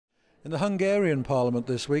In the Hungarian parliament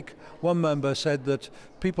this week, one member said that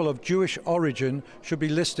people of Jewish origin should be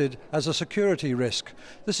listed as a security risk.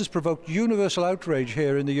 This has provoked universal outrage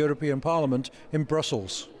here in the European Parliament in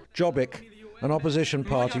Brussels. Jobbik, an opposition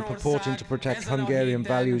party purporting to protect Hungarian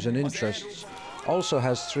values and interests, also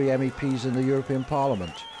has 3 MEPs in the European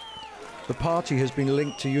Parliament. The party has been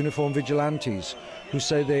linked to uniform vigilantes who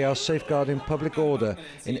say they are safeguarding public order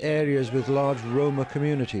in areas with large Roma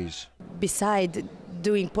communities. Beside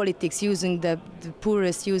doing politics, using the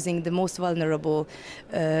poorest, using the most vulnerable,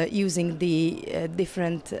 using the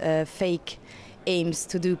different fake aims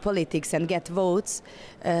to do politics and get votes,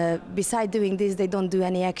 beside doing this they don't do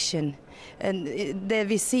any action. And there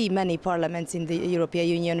we see many parliaments in the European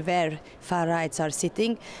Union where far rights are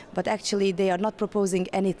sitting, but actually they are not proposing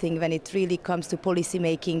anything when it really comes to policy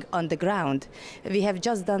making on the ground. We have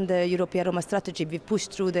just done the European Roma strategy. We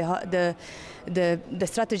pushed through the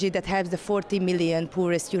strategy that helps the 40 million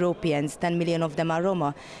poorest Europeans, 10 million of them are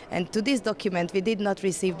Roma. And to this document we did not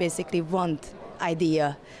receive basically one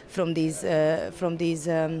idea from these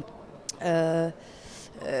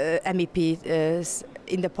MEPs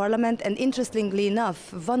in the parliament. And interestingly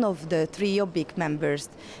enough, one of the 3 Jobbik members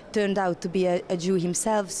turned out to be a Jew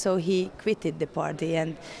himself, so he quitted the party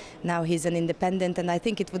and now he's an independent, and I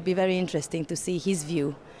think it would be very interesting to see his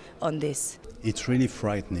view on this. It's really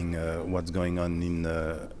frightening what's going on in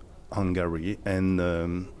Hungary, and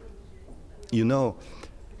you know,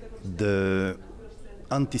 the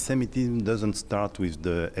anti-Semitism doesn't start with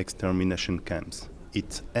the extermination camps.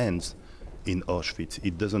 It ends in Auschwitz.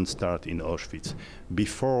 It doesn't start in Auschwitz.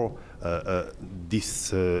 Before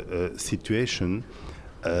this situation,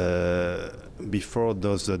 before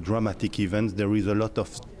those dramatic events, there is a lot of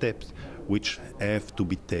steps which have to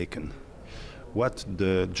be taken. What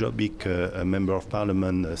the Jobbik member of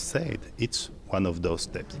parliament said, it's one of those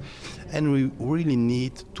steps. And we really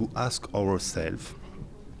need to ask ourselves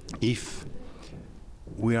if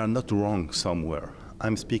we are not wrong somewhere.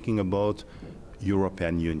 I'm speaking about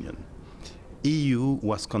European Union. EU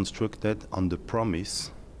was constructed on the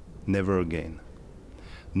promise, never again.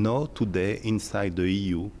 Now, today, inside the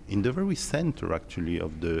EU, in the very center, actually,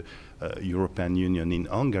 of the European Union in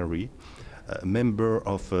Hungary, a member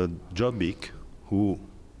of Jobbik, who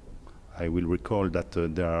I will recall that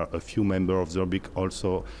there are a few members of Jobbik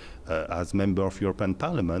also as member of European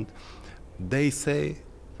Parliament, they say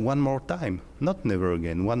one more time, not never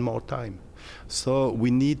again, one more time. So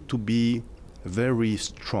we need to be very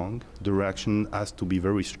strong. The reaction has to be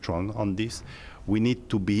very strong on this. We need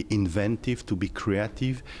to be inventive, to be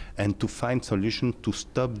creative, and to find solutions to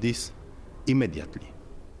stop this immediately.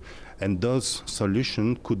 And those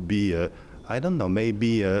solutions could be, I don't know,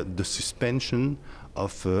 maybe the suspension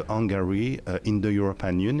of Hungary in the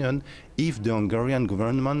European Union if the Hungarian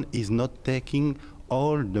government is not taking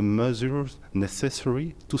all the measures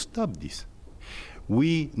necessary to stop this.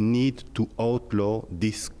 We need to outlaw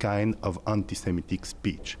this kind of anti-Semitic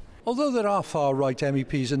speech. Although there are far-right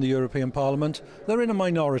MEPs in the European Parliament, they're in a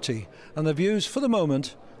minority, and their views, for the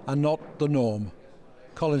moment, are not the norm.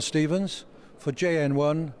 Colin Stevens for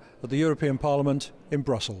JN1 at the European Parliament in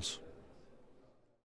Brussels.